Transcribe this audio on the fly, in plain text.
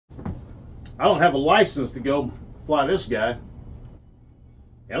I don't have a license to go fly this guy.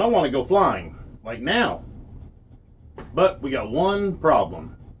 And I want to go flying, like now. But we got one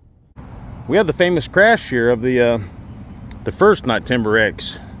problem. We had the famous crash here of the first Night Timber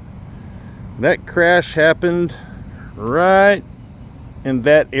X. That crash happened right in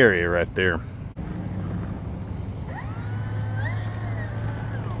that area right there.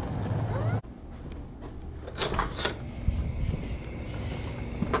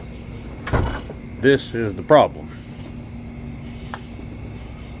 This is the problem.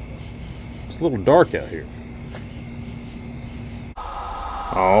 It's a little dark out here.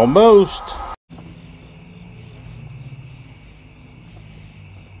 Almost.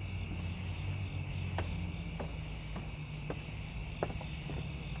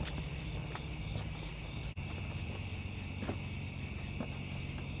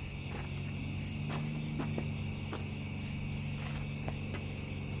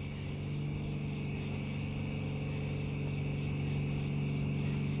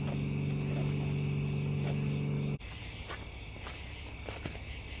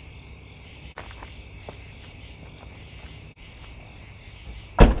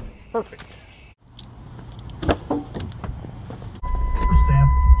 Perfect.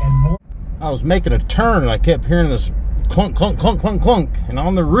 I was making a turn and I kept hearing this clunk, clunk, clunk, clunk, clunk. And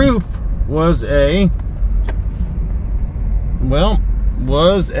on the roof was a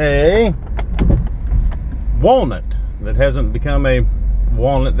walnut that hasn't become a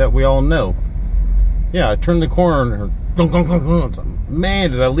walnut that we all know. Yeah, I turned the corner and clunk, clunk, clunk, clunk.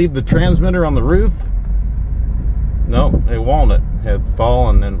 Man, did I leave the transmitter on the roof? No, a walnut had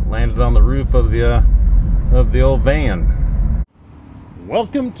fallen and landed on the roof of the old van.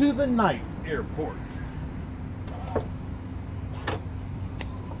 Welcome to the night airport.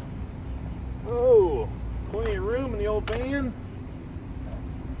 Oh, plenty of room in the old van.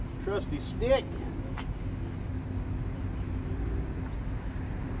 Trusty stick.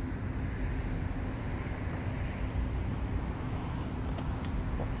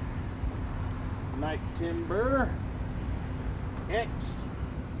 Night Timber X.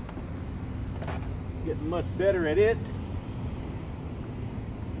 Getting much better at it.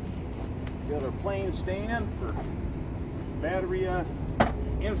 Got our plane stand for battery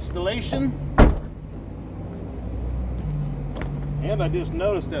installation. And I just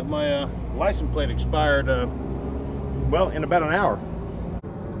noticed that my license plate expired, well, in about an hour.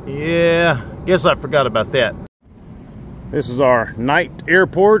 Yeah, guess I forgot about that. This is our night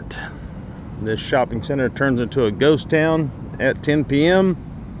airport. This shopping center turns into a ghost town at 10 p.m.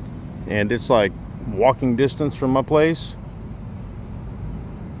 and it's like walking distance from my place.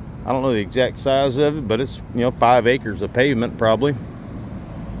 I don't know the exact size of it, but it's, 5 acres of pavement probably.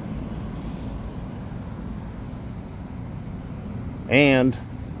 And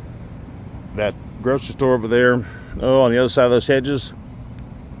that grocery store over there, on the other side of those hedges,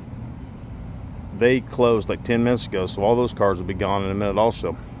 they closed like 10 minutes ago, so all those cars will be gone in a minute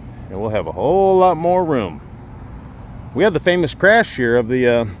also. And we'll have a whole lot more room. We had the famous crash here of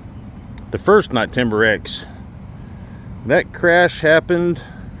the first Night Timber X. That crash happened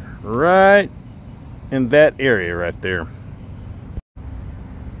right in that area right there.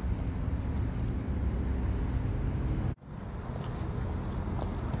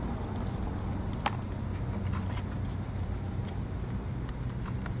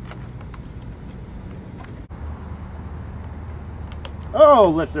 Oh,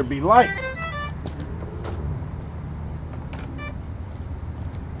 let there be light.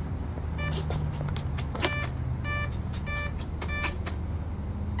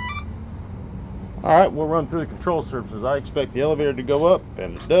 All right, we'll run through the control surfaces. I expect the elevator to go up,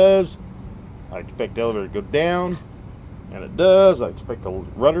 and it does. I expect the elevator to go down, and it does. I expect the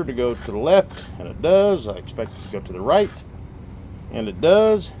rudder to go to the left, and it does. I expect it to go to the right, and it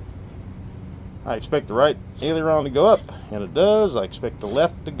does. I expect the right aileron to go up, and it does. I expect the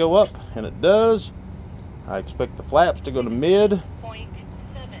left to go up, and it does. I expect the flaps to go to mid,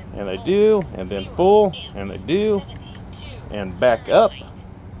 and they do, and then full, and they do, and back up,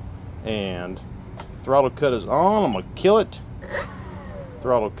 and throttle cut is on. I'm gonna kill it.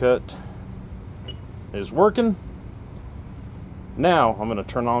 Throttle cut is working. Now I'm gonna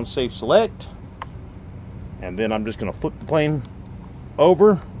turn on safe select, and then I'm just gonna flip the plane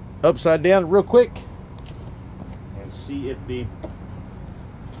over upside down real quick and see if the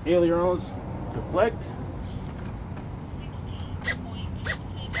ailerons deflect,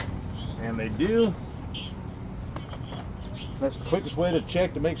 and they do. That's the quickest way to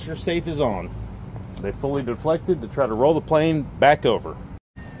check to make sure safe is on. They fully deflected to try to roll the plane back over.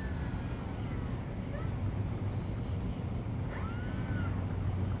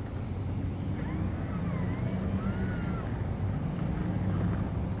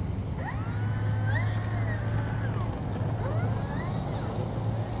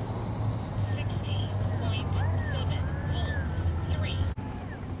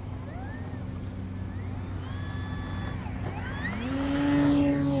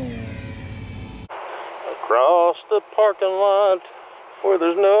 the parking lot where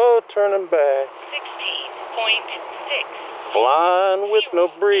there's no turning back. 16.6. Flying with no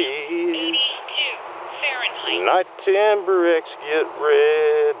breeze. 82 Fahrenheit. Night Timber-X, get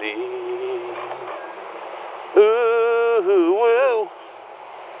ready. Ooh, woo.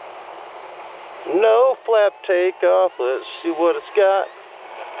 No flap takeoff. Let's see what it's got.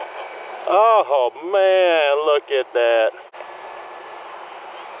 Oh man, look at that.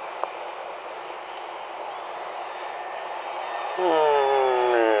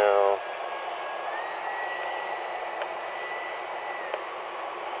 Yeah.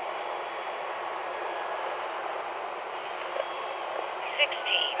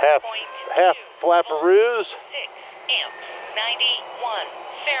 Half flapperoos. 6 amps, 91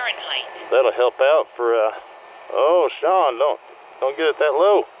 Fahrenheit. That'll help out for oh, Sean, don't get it that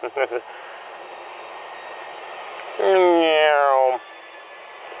low.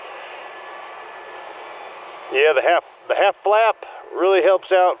 Yeah, the half flap really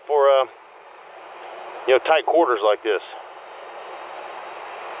helps out for you know, tight quarters like this.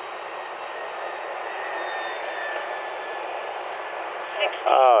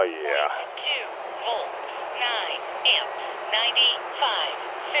 Oh yeah. 2 volts, 9 amps, 95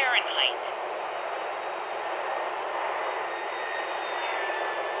 Fahrenheit.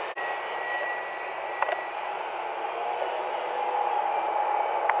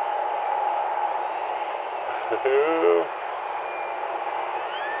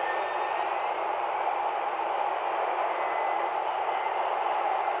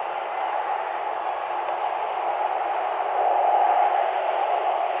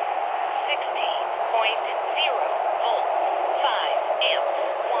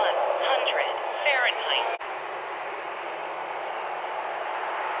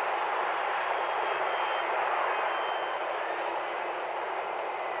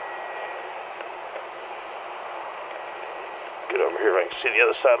 Get over here, I can see the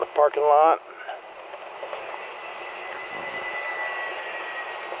other side of the parking lot.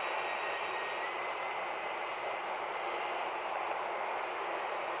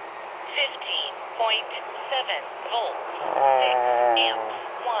 Volts, 6 amps,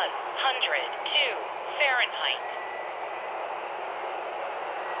 102 Fahrenheit.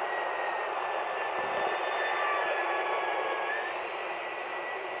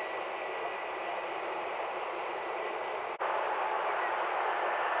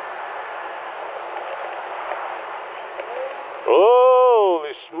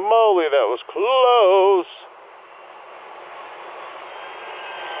 Holy smoly, that was close.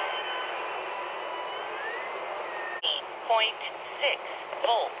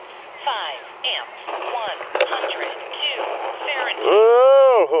 Volts, 5 amps, 102 Fahrenheit.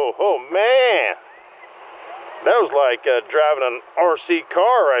 Oh man. That was like driving an RC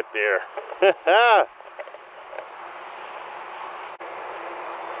car right there.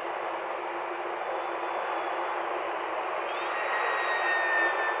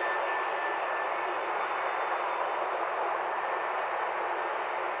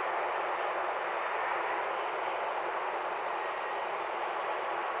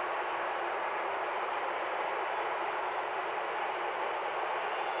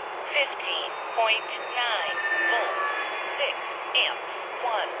 Volts, 6 amps,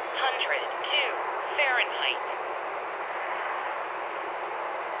 102 Fahrenheit.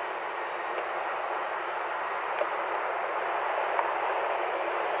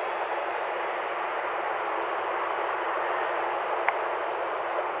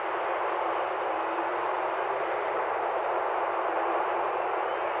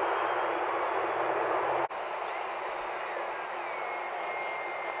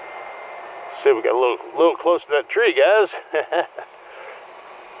 See, we got a little close to that tree, guys. 15.5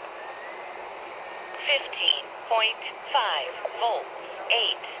 volts,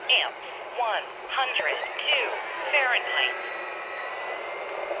 8 amps, 102 Fahrenheit.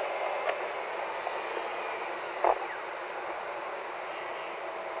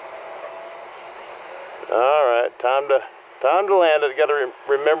 All right, time to land it. Got to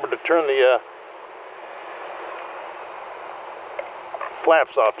remember to turn the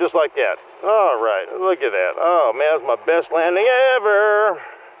flaps off, just like that. All right, look at that. Oh man, that's my best landing ever.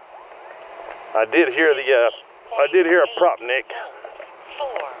 I did hear a prop nick. 4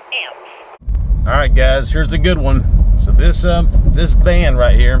 amps. All right, guys, here's the good one. So this van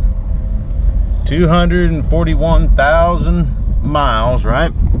right here, 241,000 miles,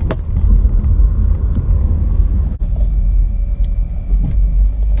 right?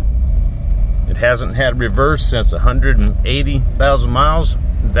 It hasn't had reverse since 180,000 miles.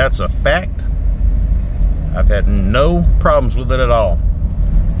 That's a fact. I've had no problems with it at all.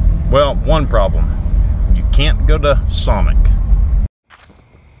 Well, one problem. You can't go to Sonic.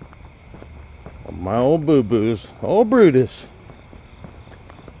 My old boo-boos, old Brutus.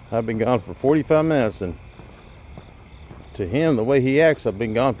 I've been gone for 45 minutes, and to him, the way he acts, I've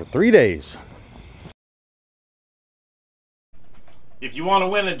been gone for 3 days. If you want to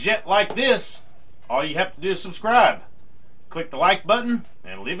win a jet like this, all you have to do is subscribe. Click the like button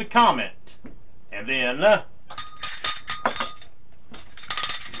and leave a comment. And then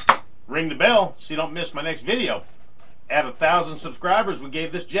ring the bell so you don't miss my next video. At 1,000 subscribers, we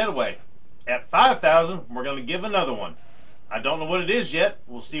gave this jet away. At 5,000, we're going to give another one. I don't know what it is yet.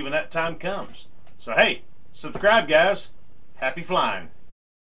 We'll see when that time comes. So hey, subscribe guys. Happy flying.